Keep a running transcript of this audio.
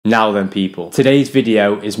Now then people, today's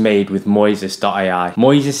video is made with moises.ai.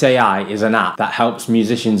 Moises AI is an app that helps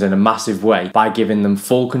musicians in a massive way by giving them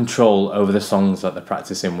full control over the songs that they're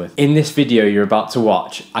practicing with. In this video you're about to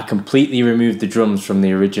watch, I completely removed the drums from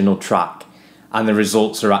the original track and the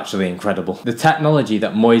results are actually incredible. The technology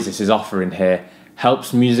that Moises is offering here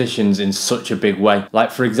helps musicians in such a big way.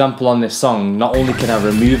 Like for example on this song, not only can I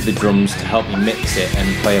remove the drums to help me mix it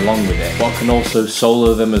and play along with it, but I can also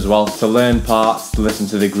solo them as well to learn parts, to listen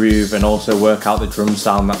to the groove and also work out the drum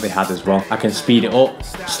sound that they had as well. I can speed it up,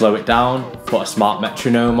 slow it down, put a smart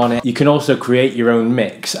metronome on it. You can also create your own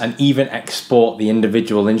mix and even export the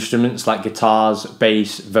individual instruments like guitars,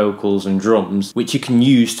 bass, vocals and drums, which you can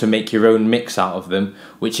use to make your own mix out of them,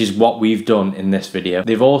 which is what we've done in this video.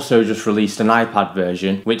 They've also just released an iPad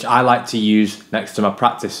version, which I like to use next to my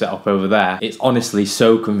practice setup over there. It's honestly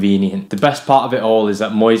so convenient. The best part of it all is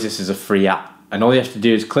that Moises is a free app, and all you have to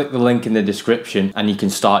do is click the link in the description and you can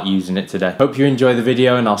start using it today. Hope you enjoy the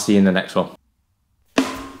video and I'll see you in the next one.